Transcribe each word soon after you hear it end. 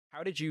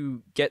How did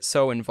you get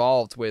so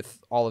involved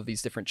with all of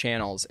these different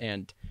channels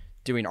and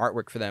doing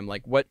artwork for them?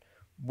 Like what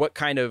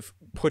kind of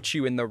put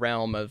you in the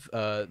realm of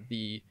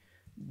the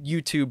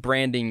YouTube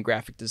branding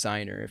graphic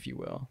designer, if you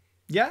will?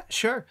 Yeah,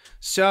 sure.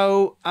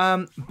 So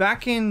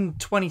back in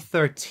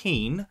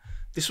 2013,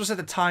 this was at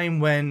the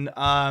time when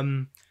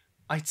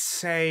I'd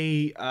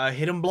say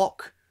Hidden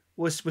Block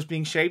was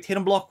being shaped.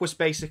 Hidden Block was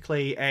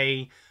basically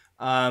I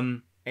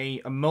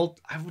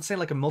would say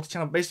like a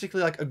multi-channel,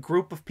 basically like a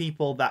group of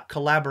people that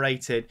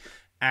collaborated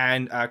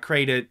and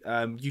created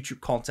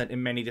YouTube content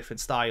in many different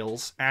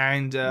styles.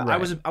 And I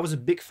was a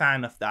big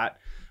fan of that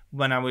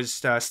when I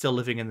was still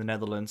living in the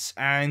Netherlands.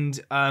 And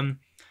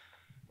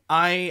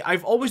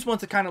I've always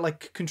wanted to kind of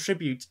like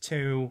contribute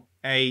to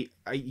a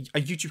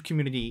YouTube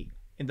community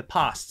in the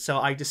past. So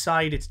I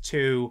decided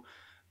to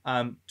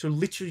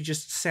literally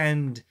just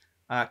send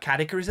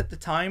Cakecore at the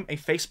time a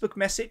Facebook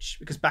message,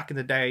 because back in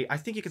the day, I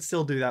think you could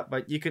still do that,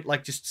 but you could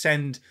like just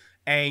send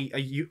a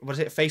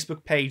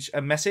Facebook page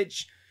a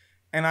message.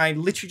 And I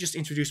literally just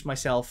introduced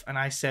myself and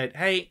I said,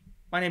 hey,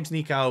 my name's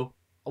Nico.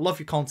 I love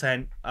your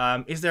content.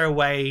 Is there a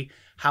way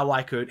how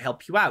I could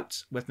help you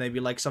out with maybe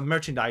like some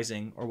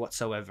merchandising or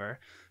whatsoever?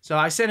 So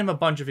I sent him a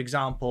bunch of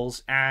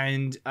examples,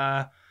 and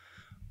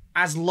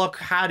as luck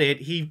had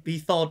it, he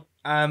thought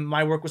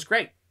my work was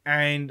great,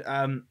 and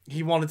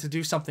he wanted to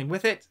do something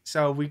with it.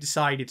 So we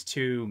decided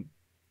to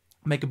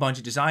make a bunch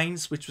of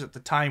designs, which was at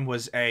the time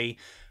was a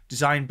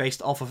design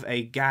based off of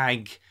a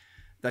gag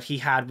that he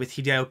had with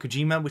Hideo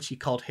Kojima, which he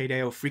called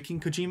Hideo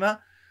freaking Kojima.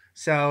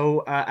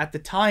 So at the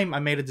time, I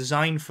made a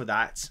design for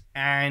that,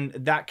 and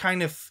that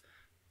kind of,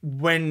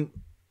 when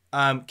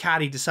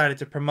Caddy decided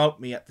to promote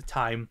me at the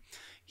time,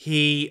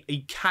 he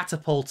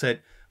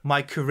catapulted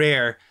my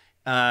career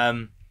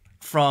from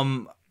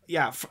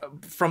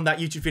that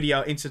YouTube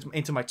video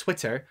into my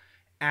Twitter.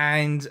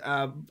 And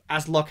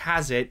as luck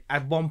has it,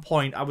 at one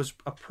point I was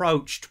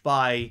approached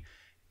by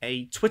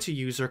a Twitter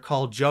user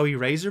called Joey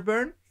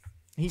Razorburn.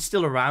 He's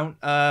still around,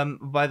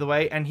 by the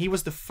way, and he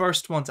was the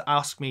first one to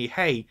ask me,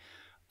 hey,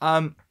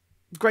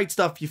 great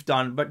stuff you've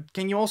done, but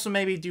can you also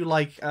maybe do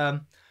like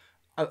a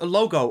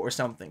logo or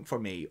something for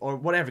me or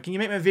whatever? Can you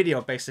make my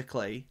video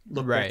basically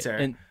look better?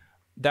 And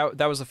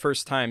that was the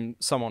first time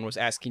someone was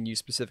asking you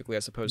specifically,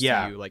 as opposed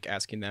to you like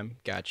asking them.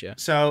 Gotcha.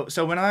 So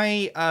when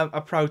I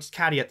approached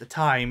Caddy at the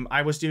time,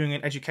 I was doing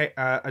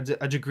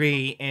a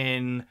degree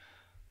in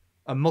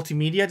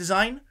multimedia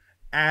design,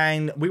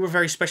 and we were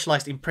very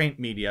specialized in print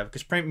media,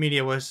 because print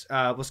media was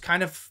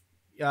kind of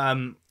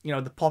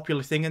the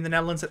popular thing in the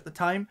Netherlands at the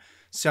time.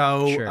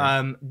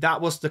 So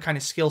that was the kind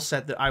of skill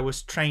set that I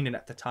was trained in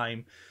at the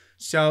time.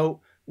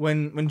 So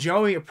when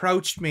Joey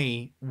approached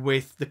me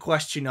with the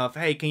question of,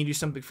 hey, can you do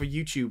something for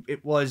YouTube?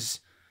 It was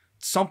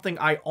something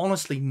I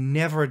honestly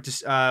never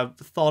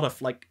thought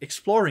of like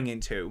exploring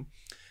into.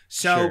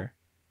 So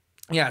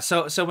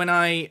so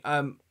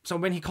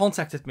when he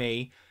contacted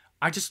me,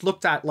 I just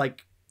looked at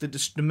like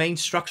the main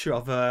structure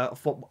of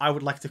what I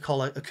would like to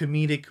call a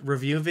comedic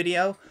review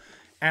video.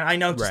 And I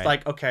noticed,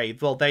 like, okay,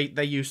 well,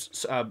 they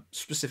use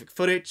specific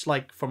footage,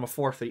 like, from a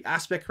 4:3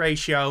 aspect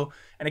ratio,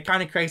 and it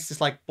kind of creates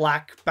this, like,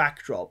 black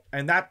backdrop.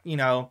 And that,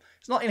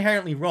 it's not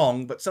inherently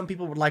wrong, but some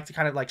people would like to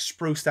kind of, like,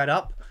 spruce that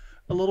up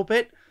a little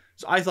bit.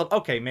 So I thought,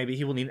 okay, maybe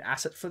he will need an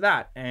asset for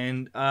that.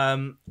 And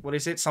what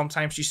is it?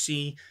 Sometimes you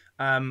see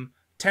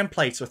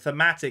templates or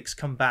thematics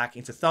come back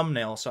into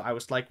thumbnails. So I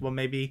was like, well,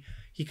 maybe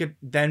he could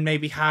then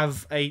maybe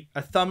have a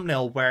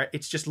thumbnail where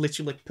it's just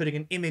literally like putting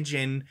an image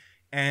in,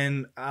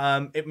 and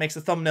it makes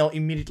the thumbnail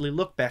immediately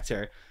look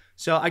better.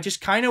 So I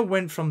just kind of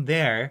went from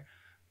there,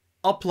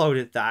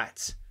 uploaded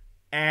that,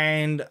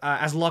 and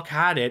as luck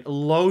had it,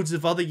 loads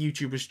of other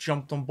YouTubers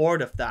jumped on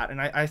board of that.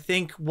 And I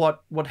think what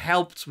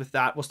helped with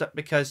that was that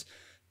because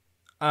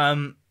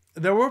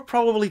there were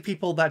probably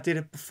people that did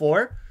it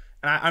before,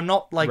 and I'm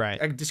not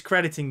like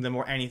discrediting them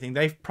or anything.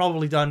 They've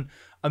probably done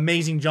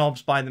amazing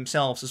jobs by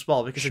themselves as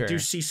well, because I do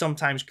see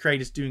sometimes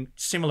creators doing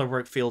similar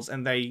work fields,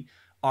 and they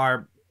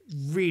are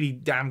really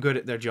damn good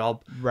at their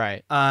job.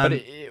 But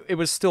it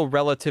was still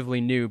relatively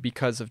new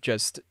because of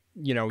just,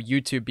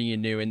 YouTube being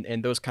new,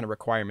 and those kind of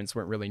requirements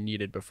weren't really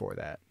needed before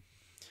that.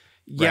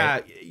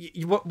 What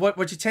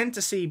you tend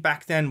to see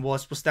back then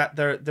was that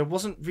there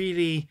wasn't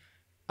really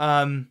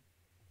how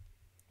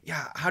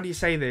do you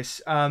say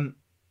this?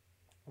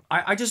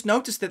 I just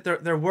noticed that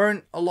there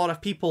weren't a lot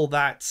of people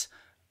that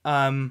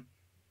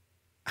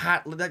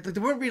had, like,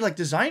 there weren't really like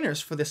designers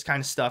for this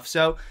kind of stuff.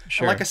 So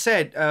like I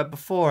said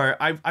before,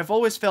 I've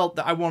always felt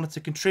that I wanted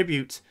to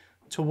contribute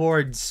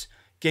towards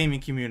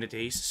gaming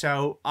communities.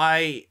 So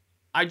I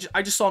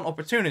just saw an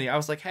opportunity. I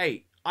was like,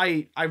 hey,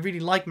 I really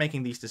like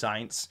making these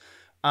designs.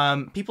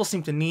 People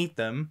seem to need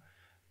them,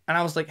 and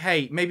I was like,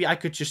 hey, maybe I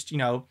could just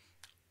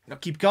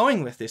keep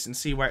going with this and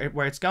see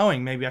where it's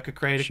going. Maybe I could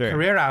create a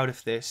career out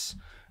of this,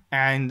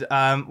 and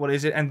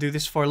and do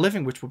this for a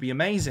living, which would be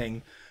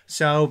amazing.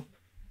 So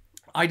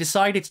I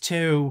decided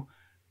to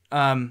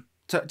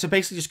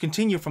basically just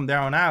continue from there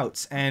on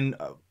out, and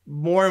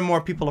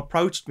more people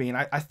approached me. And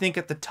I think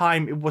at the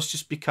time it was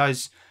just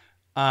because,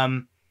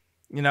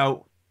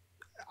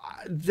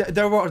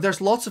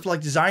 there's lots of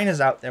like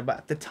designers out there, but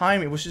at the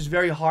time it was just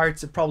very hard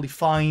to probably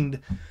find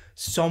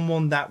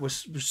someone that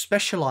was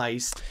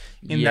specialized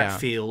in that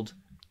field.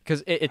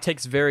 Because it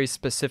takes very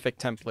specific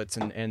templates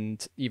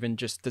and even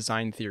just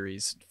design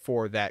theories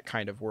for that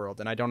kind of world.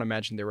 And I don't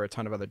imagine there were a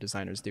ton of other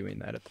designers doing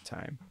that at the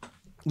time.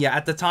 Yeah,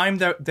 at the time,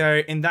 they're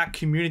in that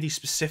community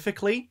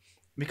specifically,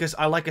 because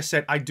like I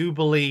said, I do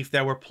believe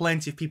there were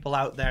plenty of people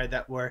out there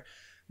that were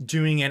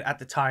doing it at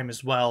the time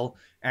as well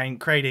and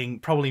creating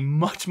probably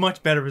much,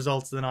 much better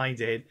results than I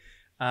did.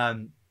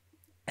 I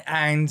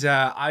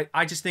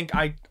just think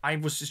I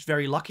was just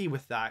very lucky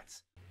with that.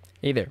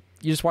 Hey there.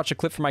 You just watched a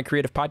clip from my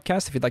creative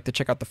podcast. If you'd like to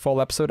check out the full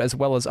episode as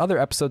well as other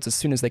episodes as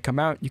soon as they come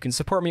out, you can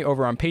support me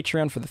over on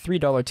Patreon for the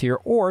 $3 tier,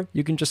 or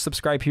you can just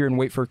subscribe here and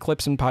wait for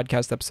clips and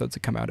podcast episodes to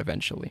come out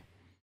eventually.